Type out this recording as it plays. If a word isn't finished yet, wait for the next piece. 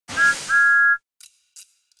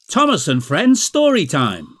Thomas and Friends Story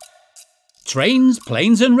Time. Trains,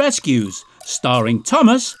 Planes and Rescues, starring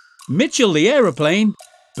Thomas, Mitchell the Aeroplane,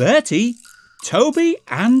 Bertie, Toby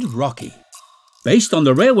and Rocky. Based on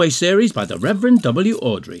the railway series by the Reverend W.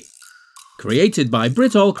 Awdry. Created by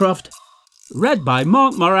Britt Allcroft. Read by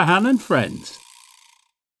Mark Morahan and friends.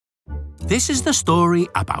 This is the story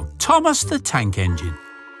about Thomas the Tank Engine.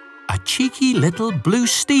 A cheeky little blue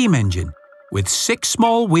steam engine with 6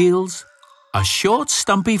 small wheels, a short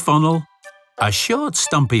stumpy funnel, a short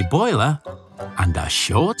stumpy boiler, and a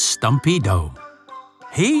short stumpy dome.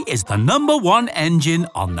 He is the #1 engine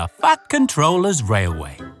on the Fat Controllers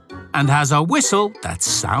Railway and has a whistle that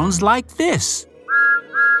sounds like this.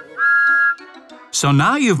 So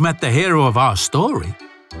now you've met the hero of our story,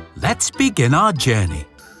 let's begin our journey.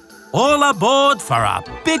 All aboard for a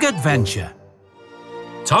big adventure.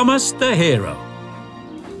 Thomas the Hero.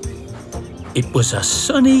 It was a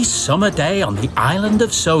sunny summer day on the island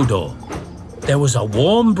of Sodor. There was a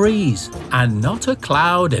warm breeze and not a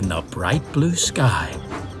cloud in the bright blue sky.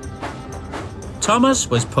 Thomas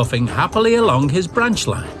was puffing happily along his branch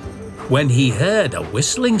line when he heard a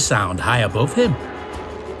whistling sound high above him.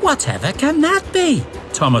 Whatever can that be?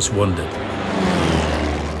 Thomas wondered.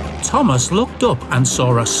 Thomas looked up and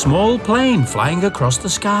saw a small plane flying across the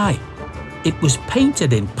sky. It was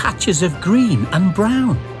painted in patches of green and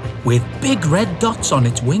brown, with big red dots on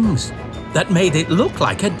its wings that made it look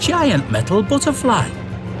like a giant metal butterfly.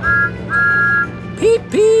 Peep,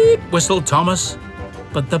 peep, whistled Thomas,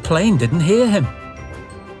 but the plane didn't hear him.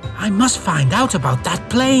 I must find out about that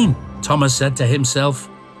plane, Thomas said to himself.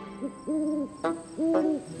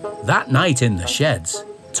 That night in the sheds,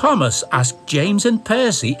 Thomas asked James and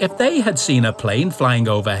Percy if they had seen a plane flying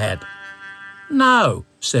overhead. No,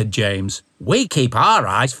 said James. We keep our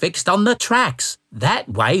eyes fixed on the tracks. That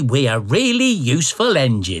way we are really useful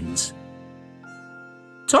engines.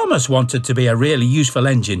 Thomas wanted to be a really useful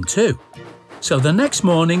engine too. So the next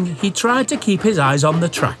morning he tried to keep his eyes on the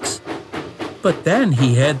tracks. But then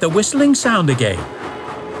he heard the whistling sound again.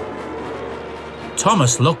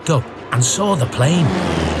 Thomas looked up and saw the plane.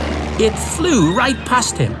 It flew right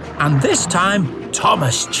past him, and this time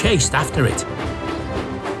Thomas chased after it.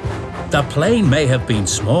 The plane may have been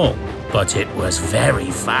small, but it was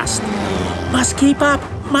very fast. Must keep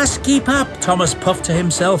up, Thomas puffed to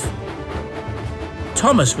himself.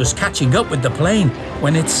 Thomas was catching up with the plane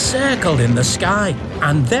when it circled in the sky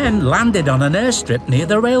and then landed on an airstrip near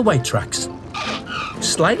the railway tracks.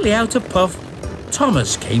 Slightly out of puff,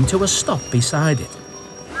 Thomas came to a stop beside it.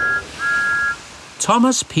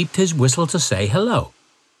 Thomas peeped his whistle to say hello.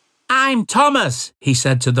 I'm Thomas, he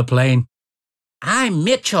said to the plane. I'm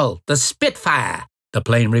Mitchell, the Spitfire, the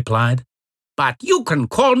plane replied. But you can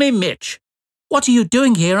call me Mitch. What are you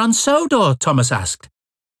doing here on Sodor? Thomas asked.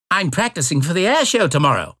 I'm practicing for the air show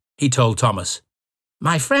tomorrow, he told Thomas.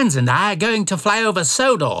 My friends and I are going to fly over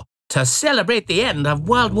Sodor to celebrate the end of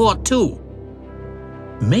World War II.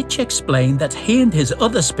 Mitch explained that he and his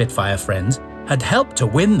other Spitfire friends had helped to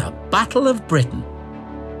win the Battle of Britain.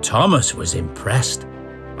 Thomas was impressed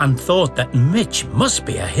and thought that Mitch must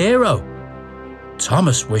be a hero.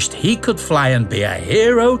 Thomas wished he could fly and be a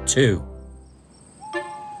hero too.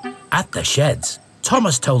 At the sheds,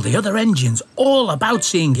 Thomas told the other engines all about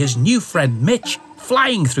seeing his new friend Mitch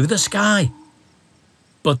flying through the sky.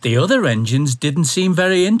 But the other engines didn't seem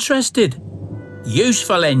very interested.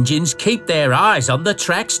 Useful engines keep their eyes on the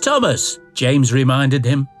tracks, Thomas, James reminded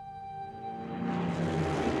him.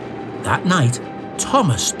 That night,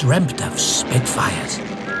 Thomas dreamt of Spitfires.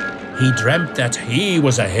 He dreamt that he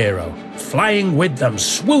was a hero, flying with them,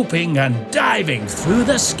 swooping and diving through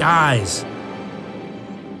the skies.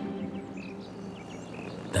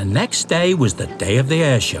 The next day was the day of the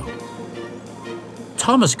air show.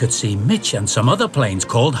 Thomas could see Mitch and some other planes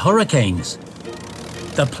called Hurricanes.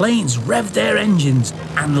 The planes revved their engines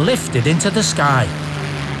and lifted into the sky.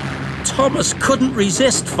 Thomas couldn't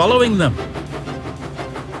resist following them.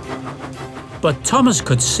 But Thomas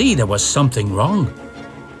could see there was something wrong.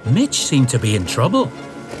 Mitch seemed to be in trouble.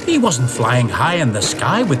 He wasn't flying high in the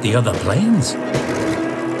sky with the other planes.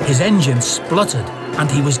 His engine spluttered and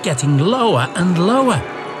he was getting lower and lower.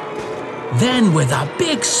 Then, with a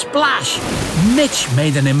big splash, Mitch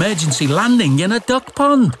made an emergency landing in a duck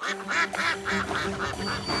pond.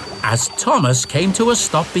 As Thomas came to a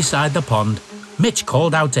stop beside the pond, Mitch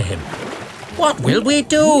called out to him. What will we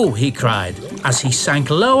do? He cried, as he sank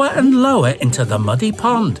lower and lower into the muddy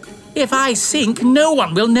pond. If I sink, no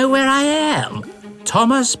one will know where I am.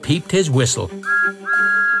 Thomas peeped his whistle.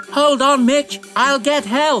 Hold on, Mitch, I'll get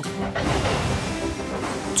help.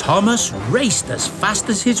 Thomas raced as fast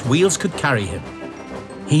as his wheels could carry him.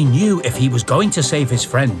 He knew if he was going to save his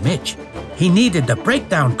friend Mitch, he needed the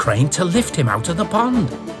breakdown crane to lift him out of the pond.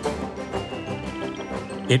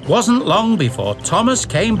 It wasn't long before Thomas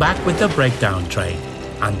came back with the breakdown train,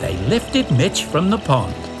 and they lifted Mitch from the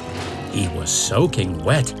pond. He was soaking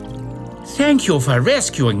wet. "Thank you for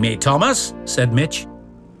rescuing me, Thomas," said Mitch.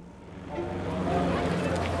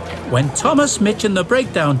 When Thomas, Mitch and the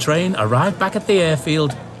breakdown train arrived back at the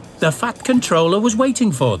airfield, the Fat Controller was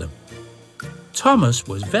waiting for them. Thomas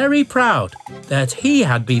was very proud that he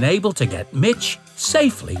had been able to get Mitch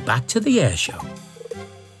safely back to the airshow.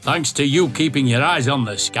 "Thanks to you keeping your eyes on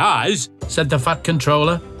the skies," said the Fat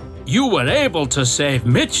Controller, "you were able to save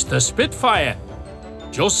Mitch the Spitfire.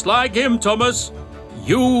 Just like him, Thomas.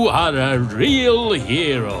 You are a real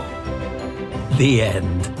hero." The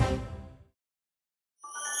end.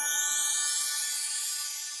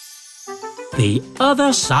 The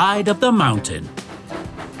other side of the mountain.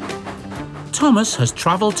 Thomas has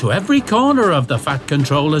travelled to every corner of the Fat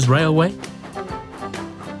Controller's railway.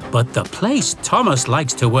 But the place Thomas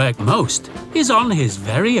likes to work most is on his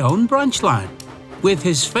very own branch line, with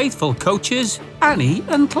his faithful coaches, Annie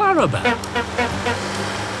and Clarabelle.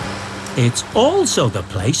 It's also the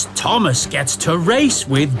place Thomas gets to race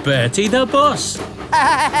with Bertie the bus.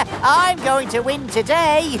 I'm going to win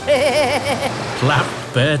today.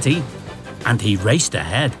 Laughed Bertie, and he raced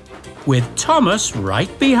ahead, with Thomas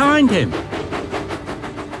right behind him.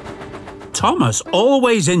 Thomas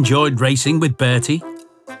always enjoyed racing with Bertie.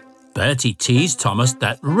 Bertie teased Thomas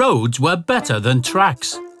that roads were better than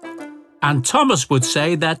tracks, and Thomas would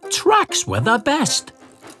say that tracks were the best.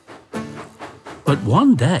 But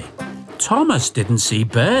one day, Thomas didn't see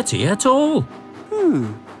Bertie at all.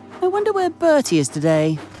 I wonder where Bertie is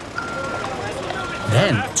today.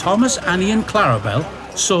 Then Thomas, Annie and Clarabelle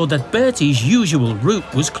saw that Bertie's usual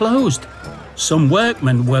route was closed. Some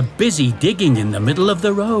workmen were busy digging in the middle of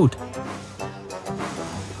the road.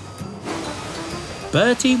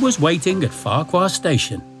 Bertie was waiting at Farquhar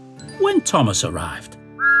Station when Thomas arrived.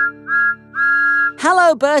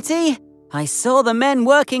 Hello, Bertie. I saw the men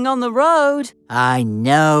working on the road. I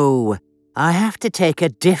know. I have to take a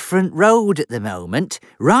different road at the moment,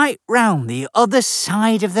 right round the other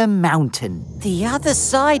side of the mountain. The other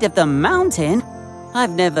side of the mountain?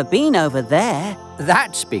 I've never been over there.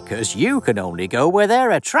 That's because you can only go where there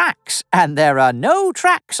are tracks, and there are no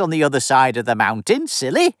tracks on the other side of the mountain,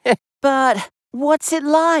 silly. But what's it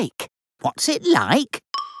like? What's it like?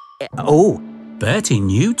 Oh, Bertie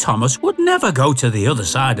knew Thomas would never go to the other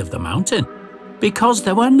side of the mountain because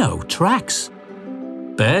there were no tracks.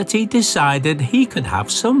 Bertie decided he could have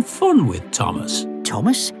some fun with Thomas.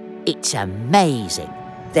 Thomas, it's amazing.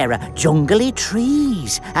 There are jungly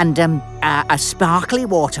trees and a sparkly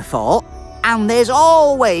waterfall, and there's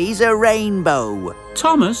always a rainbow.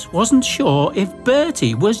 Thomas wasn't sure if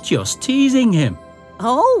Bertie was just teasing him.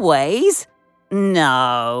 Always?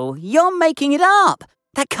 No, you're making it up.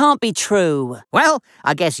 That can't be true. Well,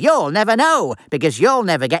 I guess you'll never know, because you'll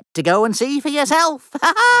never get to go and see for yourself.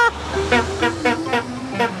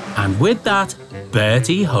 And with that,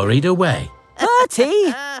 Bertie hurried away.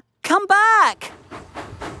 Bertie, come back.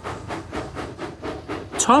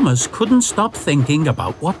 Thomas couldn't stop thinking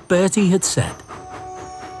about what Bertie had said.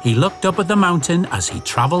 He looked up at the mountain as he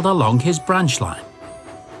travelled along his branch line.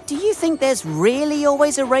 Do you think there's really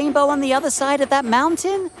always a rainbow on the other side of that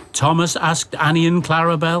mountain? Thomas asked Annie and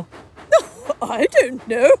Clarabelle. I don't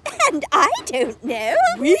know. And I don't know.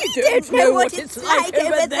 We don't know what it's like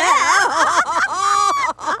over there.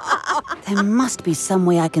 There must be some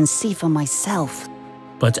way I can see for myself.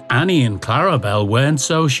 But Annie and Clarabelle weren't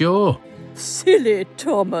so sure. Silly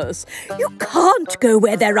Thomas. You can't go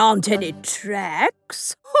where there aren't any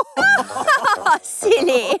tracks.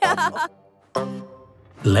 Silly.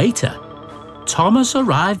 Later, Thomas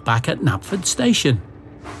arrived back at Knapford Station,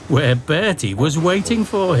 where Bertie was waiting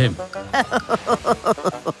for him.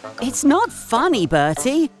 It's not funny,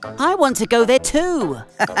 Bertie. I want to go there too.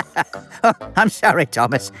 I'm sorry,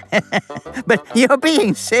 Thomas, but you're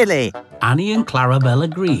being silly. Annie and Clarabelle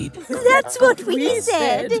agreed. That's what we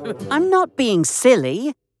said. I'm not being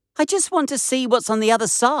silly. I just want to see what's on the other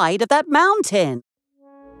side of that mountain.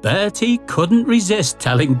 Bertie couldn't resist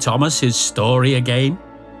telling Thomas his story again.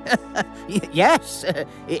 Yes,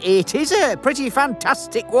 it is a pretty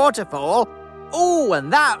fantastic waterfall. Oh,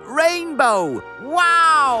 and that rainbow!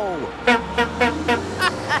 Wow!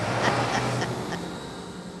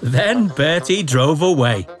 Then Bertie drove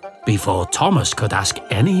away before Thomas could ask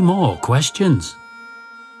any more questions.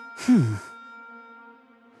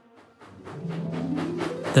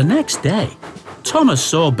 The next day, Thomas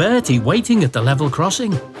saw Bertie waiting at the level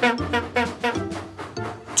crossing.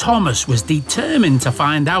 Thomas was determined to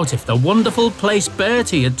find out if the wonderful place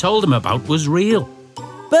Bertie had told him about was real.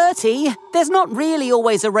 Bertie, there's not really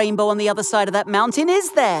always a rainbow on the other side of that mountain,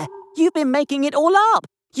 is there? You've been making it all up.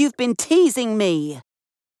 You've been teasing me.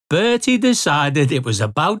 Bertie decided it was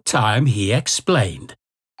about time he explained.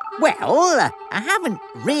 Well, I haven't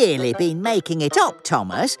really been making it up,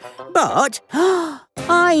 Thomas, but...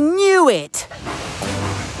 I knew it!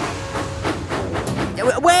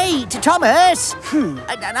 Wait, Thomas!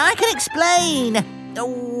 I can explain.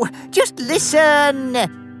 Oh, just listen.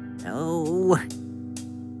 Oh...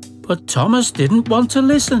 But Thomas didn't want to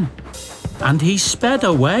listen, and he sped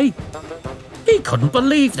away. He couldn't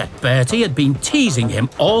believe that Bertie had been teasing him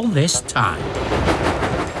all this time.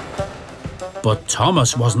 But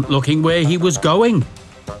Thomas wasn't looking where he was going,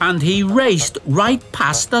 and he raced right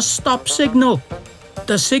past the stop signal.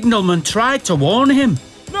 The signalman tried to warn him.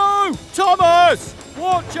 No, Thomas!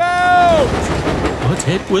 Watch out! But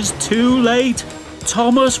it was too late.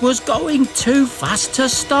 Thomas was going too fast to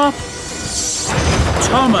stop.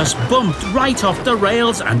 Thomas bumped right off the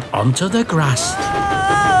rails and onto the grass.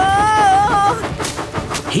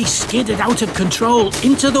 He skidded out of control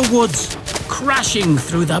into the woods, crashing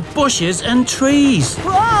through the bushes and trees.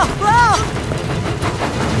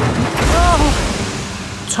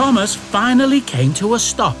 Thomas finally came to a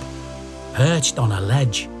stop, perched on a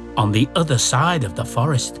ledge on the other side of the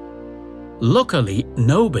forest. Luckily,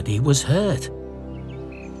 nobody was hurt.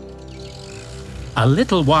 A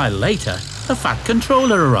little while later, the Fat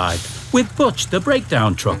Controller arrived with Butch the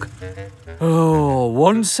breakdown truck. Oh,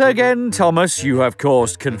 once again, Thomas, you have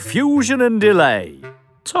caused confusion and delay.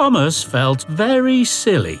 Thomas felt very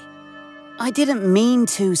silly. I didn't mean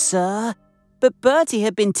to, sir. But Bertie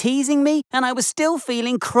had been teasing me and I was still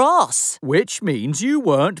feeling cross. Which means you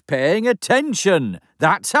weren't paying attention.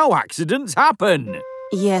 That's how accidents happen.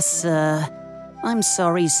 Yes, sir. I'm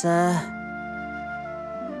sorry, sir.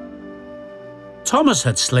 Thomas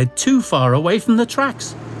had slid too far away from the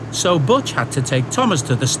tracks, so Butch had to take Thomas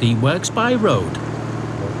to the steamworks by road.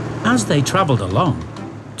 As they travelled along,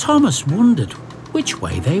 Thomas wondered which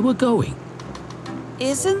way they were going.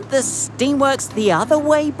 Isn't the steamworks the other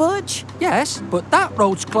way, Butch? Yes, but that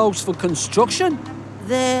road's closed for construction.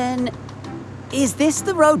 Then, is this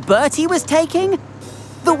the road Bertie was taking?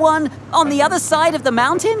 The one on the other side of the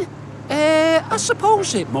mountain? I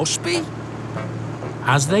suppose it must be.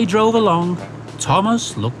 As they drove along,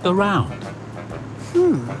 Thomas looked around.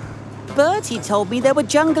 Bertie told me there were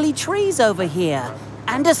jungly trees over here,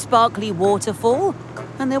 and a sparkly waterfall,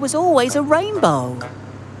 and there was always a rainbow.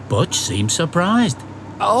 Butch seemed surprised.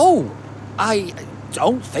 Oh, I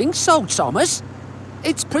don't think so, Thomas.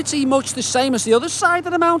 It's pretty much the same as the other side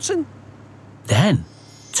of the mountain. Then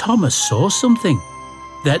Thomas saw something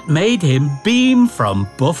that made him beam from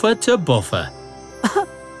buffer to buffer.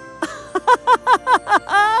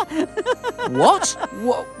 What?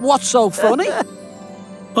 What's so funny?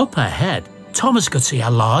 Up ahead, Thomas could see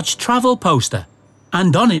a large travel poster,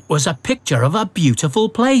 and on it was a picture of a beautiful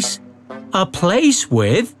place. A place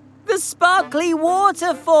with... The sparkly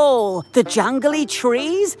waterfall, the jungly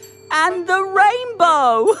trees, and the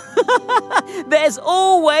rainbow. There's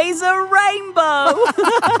always a rainbow.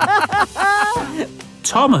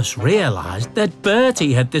 Thomas realised that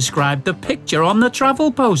Bertie had described the picture on the travel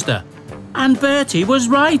poster. And Bertie was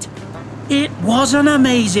right. It was an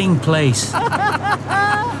amazing place.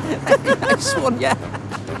 Nice one, yeah.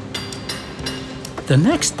 The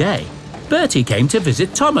next day, Bertie came to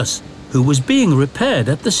visit Thomas, who was being repaired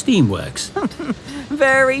at the steamworks.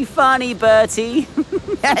 Very funny, Bertie.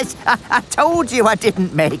 Yes, I told you I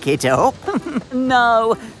didn't make it up.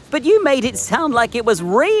 No, but you made it sound like it was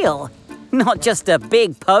real, not just a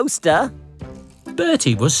big poster.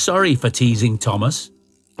 Bertie was sorry for teasing Thomas.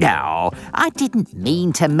 No, I didn't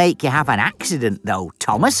mean to make you have an accident, though,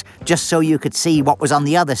 Thomas, just so you could see what was on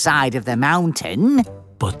the other side of the mountain.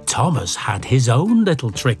 But Thomas had his own little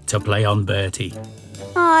trick to play on Bertie.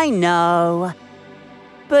 I know.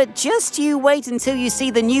 But just you wait until you see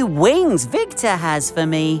the new wings Victor has for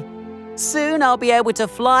me. Soon I'll be able to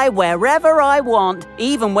fly wherever I want,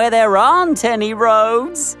 even where there aren't any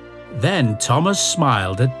roads. Then Thomas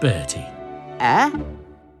smiled at Bertie.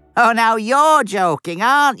 Oh, now you're joking,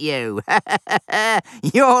 aren't you?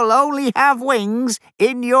 You'll only have wings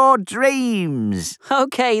in your dreams.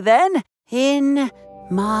 Okay then, in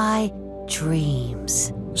my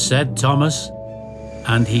dreams, said Thomas,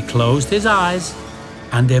 and he closed his eyes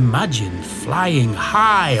and imagined flying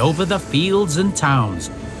high over the fields and towns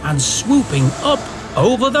and swooping up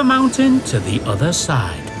over the mountain to the other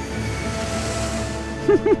side.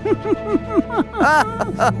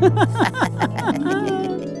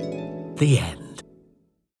 The end.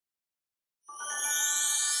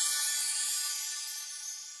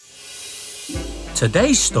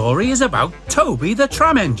 Today's story is about Toby the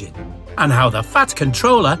tram engine and how the Fat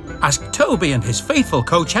Controller asked Toby and his faithful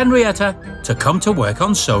coach Henrietta to come to work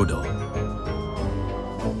on Sodor.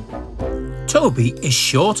 Toby is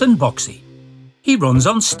short and boxy. He runs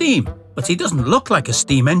on steam, but he doesn't look like a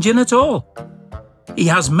steam engine at all. He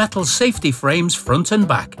has metal safety frames front and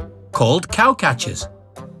back, called cowcatchers,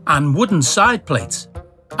 and wooden side plates,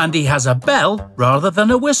 and he has a bell rather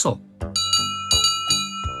than a whistle.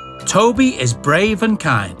 Toby is brave and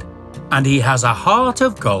kind, and he has a heart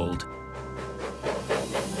of gold.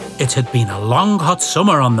 It had been a long hot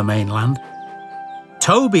summer on the mainland.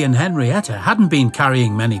 Toby and Henrietta hadn't been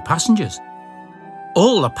carrying many passengers.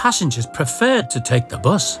 All the passengers preferred to take the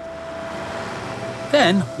bus.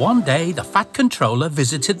 Then, one day, the Fat Controller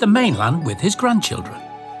visited the mainland with his grandchildren.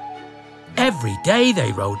 Every day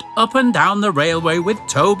they rode up and down the railway with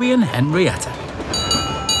Toby and Henrietta.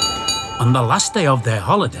 On the last day of their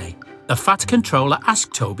holiday, the Fat Controller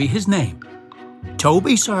asked Toby his name.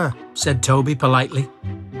 "Toby, sir," said Toby politely.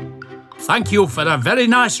 "Thank you for a very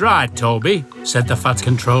nice ride, Toby," said the Fat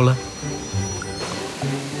Controller.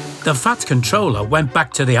 The Fat Controller went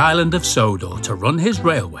back to the island of Sodor to run his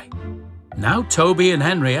railway. Now Toby and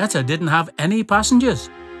Henrietta didn't have any passengers,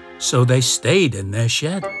 so they stayed in their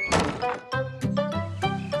shed.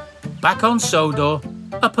 Back on Sodor,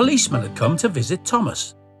 a policeman had come to visit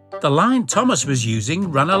Thomas. The line Thomas was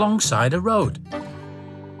using ran alongside a road.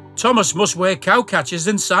 "Thomas must wear cowcatchers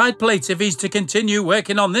and side plates if he's to continue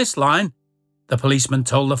working on this line," the policeman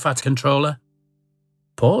told the Fat Controller.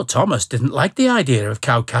 Poor Thomas didn't like the idea of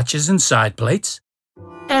cowcatchers and side plates.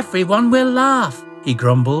 "Everyone will laugh," he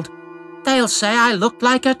grumbled. "They'll say I look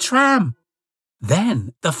like a tram."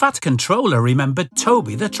 Then the Fat Controller remembered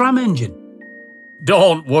Toby the tram engine.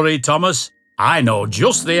 "Don't worry, Thomas. I know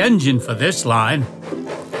just the engine for this line."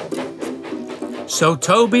 So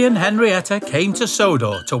Toby and Henrietta came to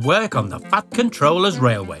Sodor to work on the Fat Controller's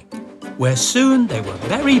railway, where soon they were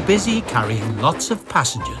very busy carrying lots of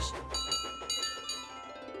passengers.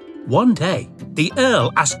 One day, the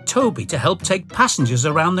Earl asked Toby to help take passengers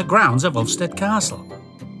around the grounds of Ulfstead Castle.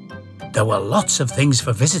 There were lots of things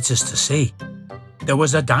for visitors to see. There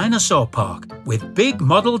was a dinosaur park with big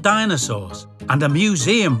model dinosaurs and a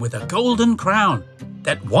museum with a golden crown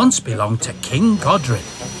that once belonged to King Godred.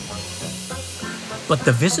 But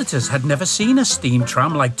the visitors had never seen a steam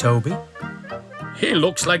tram like Toby. "He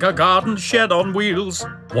looks like a garden shed on wheels,"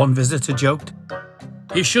 one visitor joked.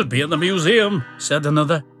 "He should be in the museum," said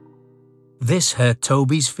another. This hurt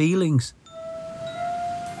Toby's feelings.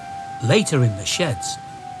 Later in the sheds,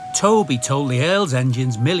 Toby told the Earl's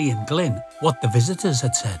engines Millie and Glyn what the visitors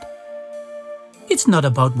had said. "It's not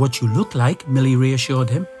about what you look like," Millie reassured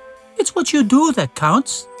him. "It's what you do that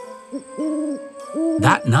counts."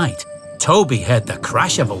 That night, Toby heard the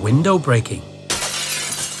crash of a window breaking.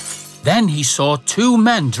 Then he saw two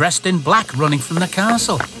men dressed in black running from the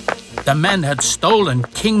castle. The men had stolen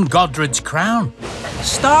King Godred's crown.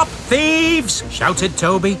 "Stop, thieves!" shouted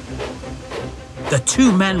Toby. The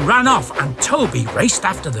two men ran off and Toby raced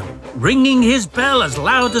after them, ringing his bell as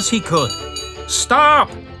loud as he could.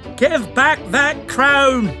 "Stop! Give back that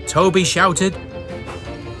crown!" Toby shouted.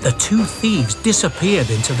 The two thieves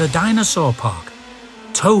disappeared into the dinosaur park.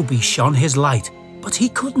 Toby shone his light, but he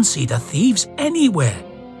couldn't see the thieves anywhere.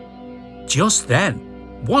 Just then,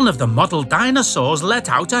 one of the model dinosaurs let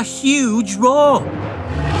out a huge roar.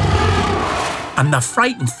 And the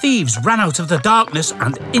frightened thieves ran out of the darkness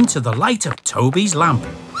and into the light of Toby's lamp.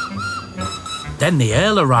 Then the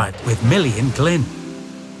Earl arrived with Millie and Glyn.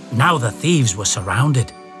 Now the thieves were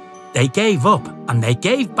surrounded. They gave up and they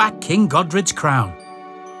gave back King Godred's crown.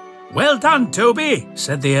 "Well done, Toby,"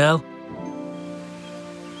 said the Earl.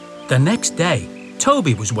 The next day,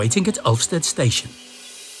 Toby was waiting at Ulfstead Station.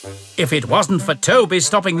 "If it wasn't for Toby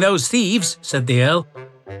stopping those thieves," said the Earl,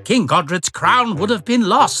 "King Godred's crown would have been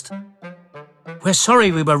lost." "We're sorry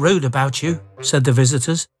we were rude about you," said the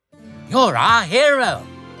visitors. "You're our hero."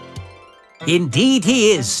 "Indeed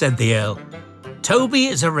he is," said the Earl. "Toby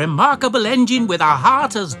is a remarkable engine with a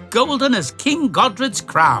heart as golden as King Godred's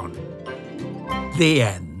crown." The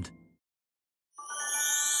end.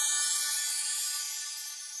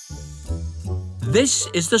 This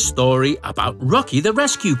is the story about Rocky the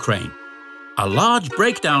Rescue Crane, a large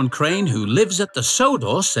breakdown crane who lives at the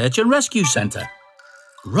Sodor Search and Rescue Centre.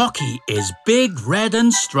 Rocky is big, red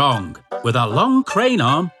and strong, with a long crane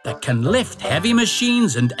arm that can lift heavy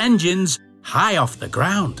machines and engines high off the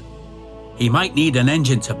ground. He might need an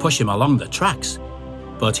engine to push him along the tracks,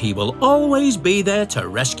 but he will always be there to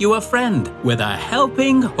rescue a friend with a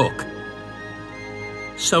helping hook.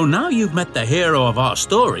 So now you've met the hero of our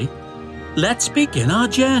story, let's begin our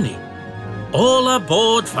journey. all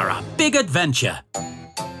aboard for a big adventure.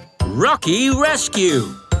 Rocky Rescue!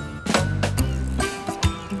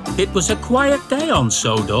 It was a quiet day on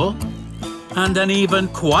Sodor, and an even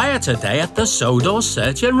quieter day at the Sodor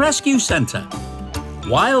Search and Rescue Centre.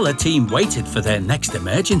 While the team waited for their next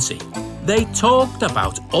emergency, they talked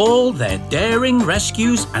about all their daring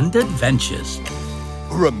rescues and adventures.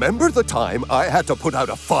 Remember the time I had to put out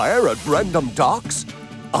a fire at Brendam Docks?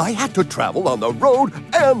 I had to travel on the road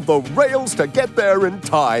and the rails to get there in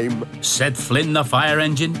time, said Flynn the fire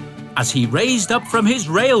engine, as he raised up from his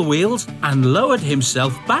rail wheels and lowered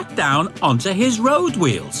himself back down onto his road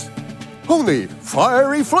wheels. Only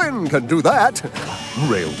Fiery Flynn can do that.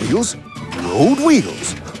 Rail wheels, road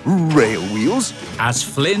wheels, rail wheels. As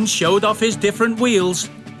Flynn showed off his different wheels,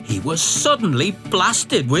 he was suddenly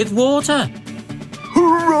blasted with water.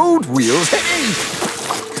 Road wheels, hey!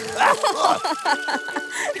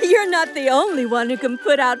 You're not the only one who can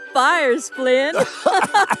put out fires, Flynn.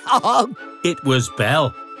 It was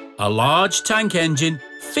Belle, a large tank engine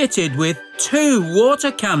fitted with 2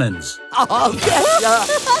 water cannons.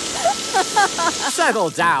 Settle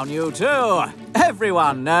down, you two.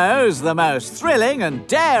 Everyone knows the most thrilling and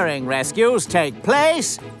daring rescues take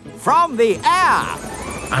place from the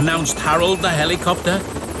air, announced Harold the helicopter.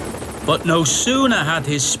 But no sooner had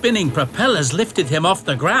his spinning propellers lifted him off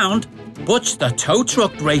the ground, Butch the tow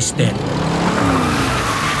truck raced in.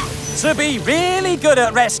 To be really good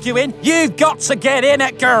at rescuing, you've got to get in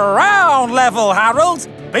at ground level, Harold.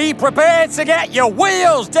 Be prepared to get your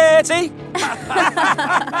wheels dirty.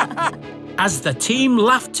 As the team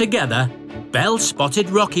laughed together, Belle spotted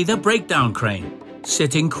Rocky the breakdown crane,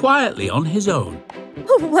 sitting quietly on his own.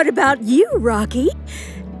 What about you, Rocky?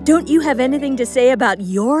 Don't you have anything to say about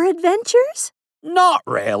your adventures? Not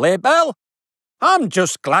really, Belle. I'm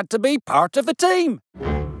just glad to be part of the team.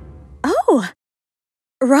 Oh,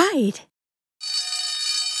 right.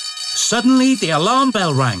 Suddenly, the alarm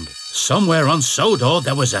bell rang. Somewhere on Sodor,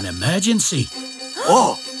 there was an emergency.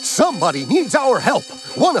 Oh, somebody needs our help.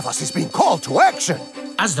 One of us is being called to action.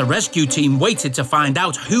 As the rescue team waited to find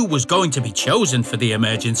out who was going to be chosen for the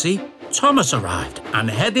emergency, Thomas arrived and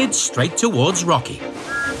headed straight towards Rocky.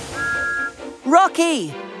 Rocky!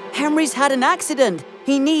 Henry's had an accident.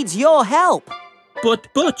 He needs your help.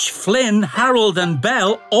 But Butch, Flynn, Harold and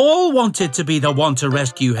Belle all wanted to be the one to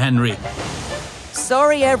rescue Henry.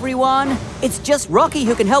 Sorry, everyone. It's just Rocky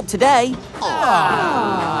who can help today.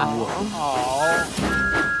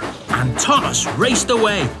 And Thomas raced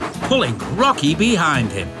away, pulling Rocky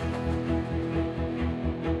behind him.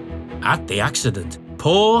 At the accident,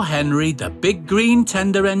 poor Henry, the big green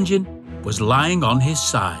tender engine, was lying on his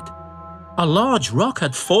side. A large rock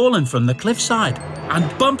had fallen from the cliffside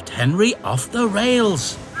and bumped Henry off the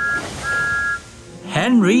rails.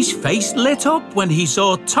 Henry's face lit up when he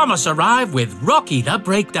saw Thomas arrive with Rocky the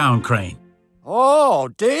breakdown crane. Oh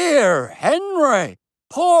dear, Henry.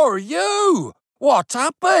 Poor you. What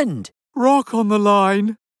happened? rock on the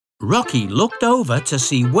line. Rocky looked over to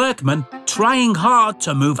see workmen trying hard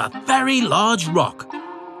to move a very large rock.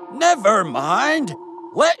 Never mind.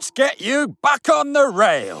 Let's get you back on the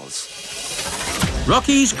rails.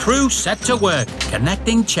 Rocky's crew set to work,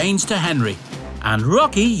 connecting chains to Henry, and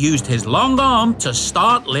Rocky used his long arm to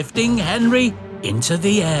start lifting Henry into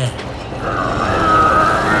the air.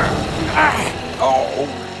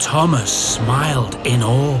 Thomas smiled in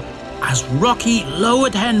awe as Rocky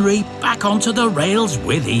lowered Henry back onto the rails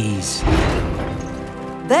with ease.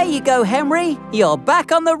 There you go, Henry. You're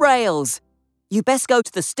back on the rails. You best go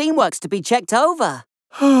to the steamworks to be checked over.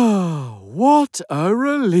 What a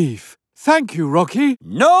relief. Thank you, Rocky.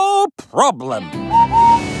 No problem.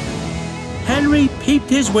 Henry peeped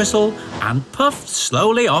his whistle and puffed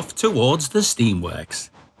slowly off towards the steamworks.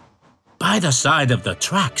 By the side of the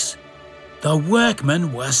tracks, the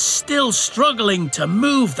workmen were still struggling to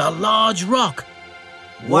move the large rock.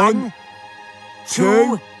 1,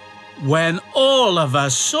 2, When all of a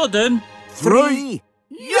sudden, 3.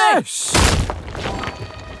 Yes!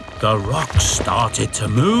 the rock started to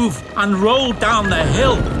move and rolled down the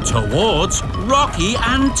hill towards Rocky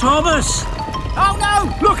and Thomas. Oh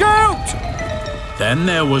no! Look out! Then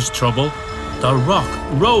there was trouble. The rock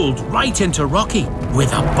rolled right into Rocky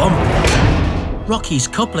with a bump. Rocky's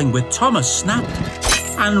coupling with Thomas snapped,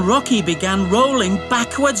 and Rocky began rolling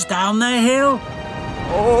backwards down the hill.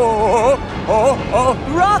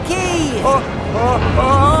 Rocky!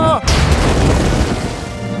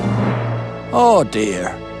 Oh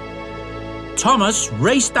dear. Thomas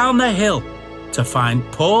raced down the hill to find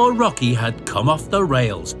poor Rocky had come off the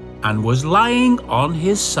rails and was lying on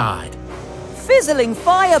his side. Fizzling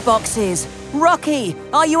fireboxes! Rocky,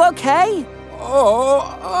 are you okay?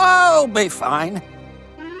 Oh, I'll be fine.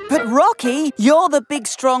 But Rocky, you're the big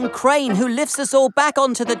strong crane who lifts us all back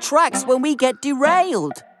onto the tracks when we get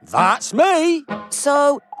derailed. That's me.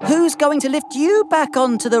 So, who's going to lift you back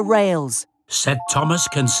onto the rails? Said Thomas,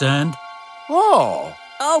 concerned. Oh.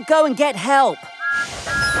 I'll go and get help.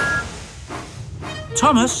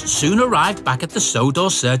 Thomas soon arrived back at the Sodor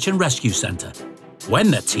Search and Rescue Centre.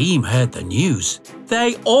 When the team heard the news,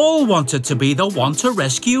 they all wanted to be the one to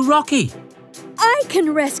rescue Rocky. I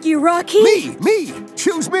can rescue Rocky. Me!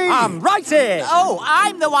 Choose me! I'm right here. Oh,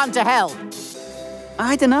 I'm the one to help.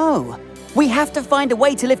 I don't know. We have to find a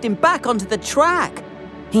way to lift him back onto the track.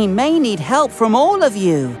 He may need help from all of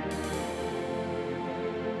you.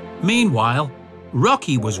 Meanwhile,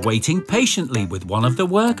 Rocky was waiting patiently with one of the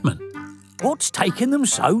workmen. What's taking them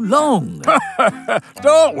so long?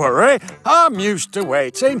 Don't worry, I'm used to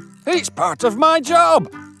waiting. It's part of my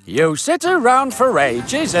job. You sit around for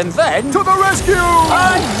ages and then... To the rescue!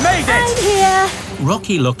 I made it! I'm here.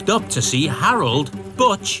 Rocky looked up to see Harold,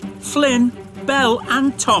 Butch, Flynn, Belle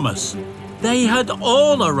and Thomas. They had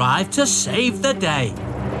all arrived to save the day.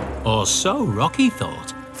 Or so Rocky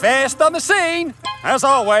thought. First on the scene, as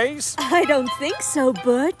always. I don't think so,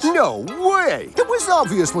 Butch. No way! It was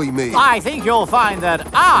obviously me. I think you'll find that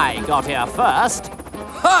I got here first.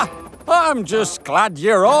 Ha! I'm just glad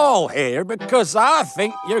you're all here because I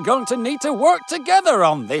think you're going to need to work together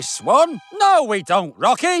on this one. No, we don't,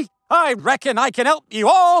 Rocky. I reckon I can help you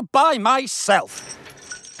all by myself.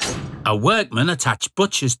 A workman attached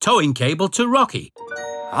Butch's towing cable to Rocky.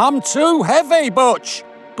 I'm too heavy, Butch.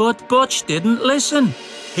 But Butch didn't listen.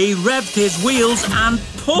 He revved his wheels and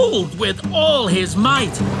pulled with all his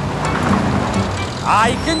might.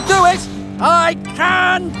 I can do it! I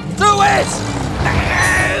can do it!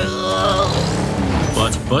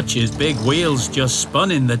 But Butch's big wheels just spun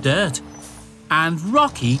in the dirt. And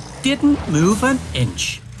Rocky didn't move an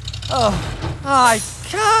inch. Oh, I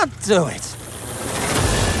can't do it.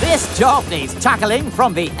 This job needs tackling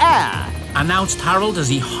from the air. Announced Harold as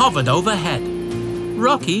he hovered overhead.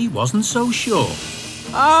 Rocky wasn't so sure.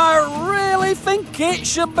 I really think it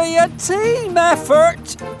should be a team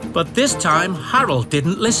effort. But this time, Harold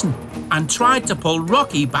didn't listen and tried to pull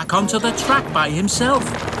Rocky back onto the track by himself.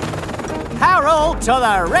 Harold to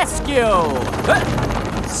the rescue!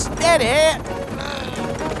 Steady!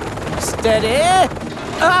 Steady!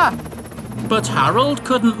 But Harold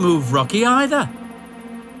couldn't move Rocky either.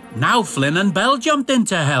 Now Flynn and Belle jumped in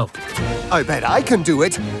to help. I bet I can do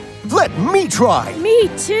it. Let me try. Me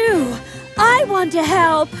too. I want to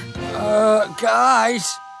help.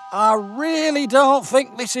 Guys, I really don't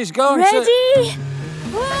think this is going to... Ready?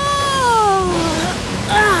 Whoa!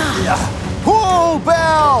 Pull,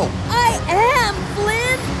 Belle! I am,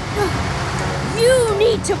 Flynn. You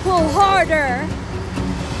need to pull harder.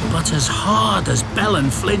 But as hard as Belle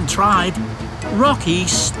and Flynn tried, Rocky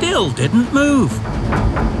still didn't move.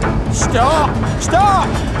 Stop! Stop!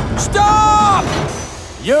 Stop!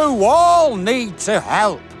 You all need to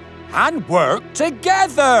help and work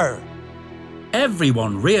together.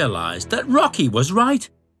 Everyone realized that Rocky was right.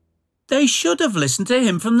 They should have listened to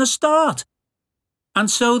him from the start. And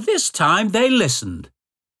so this time they listened,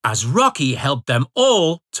 as Rocky helped them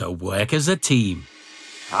all to work as a team.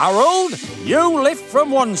 Harold, you lift from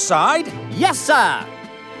one side. Yes, sir.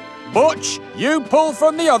 Butch, you pull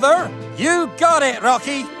from the other. You got it,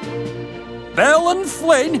 Rocky. Belle and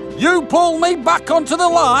Flynn, you pull me back onto the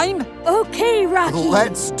line. Okay, Rocky.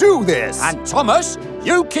 Let's do this. And Thomas,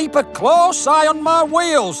 you keep a close eye on my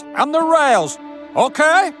wheels and the rails.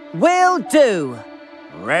 Okay? Will do.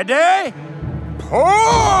 Ready?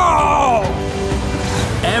 Pull!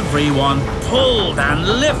 Everyone pulled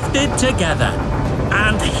and lifted together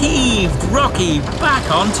and heaved Rocky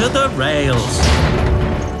back onto the rails.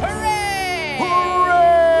 Hooray!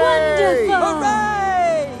 Hooray! Wonderful.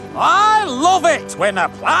 Hooray! I love it when a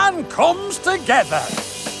plan comes together.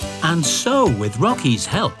 And so, with Rocky's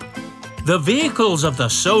help, the vehicles of the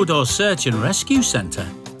Sodor Search and Rescue Centre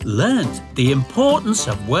learned the importance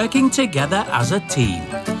of working together as a team.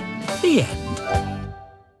 The end.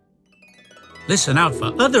 Listen out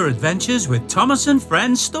for other adventures with Thomas and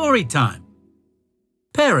Friends Storytime.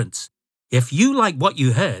 Parents, if you like what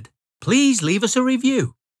you heard, please leave us a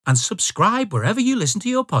review and subscribe wherever you listen to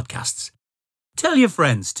your podcasts. Tell your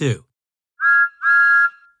friends too.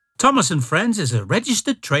 Thomas and Friends is a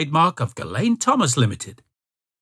registered trademark of Ghislaine Thomas Limited.